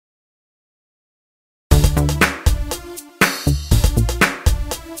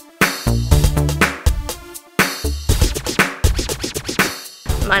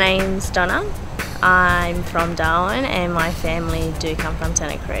name's Donna. I'm from Darwin and my family do come from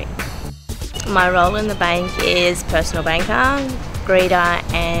Tennant Creek. My role in the bank is personal banker, greeter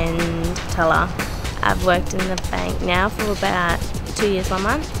and teller. I've worked in the bank now for about 2 years, 1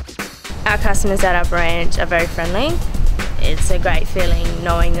 month. Our customers at our branch are very friendly. It's a great feeling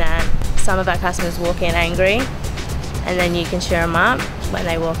knowing that some of our customers walk in angry and then you can cheer them up. When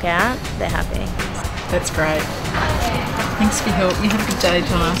they walk out, they're happy. That's great. Thanks for your help. You have a good day,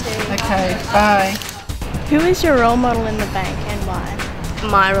 Donna. Okay, bye. Who is your role model in the bank and why?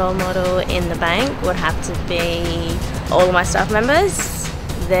 My role model in the bank would have to be all of my staff members.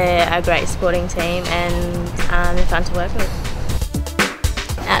 They're a great supporting team and they're fun to work with.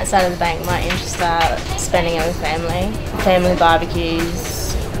 Outside of the bank, my interests are spending it with family. Family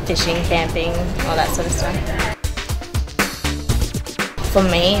barbecues, fishing, camping, all that sort of stuff. For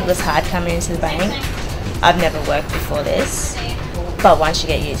me, it was hard coming into the bank. I've never worked before this, but once you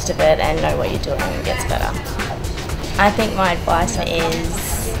get used to it and know what you're doing, it gets better. I think my advice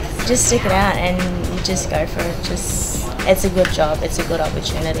is just stick it out and just go for it. It's a good job, it's a good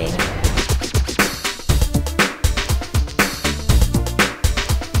opportunity.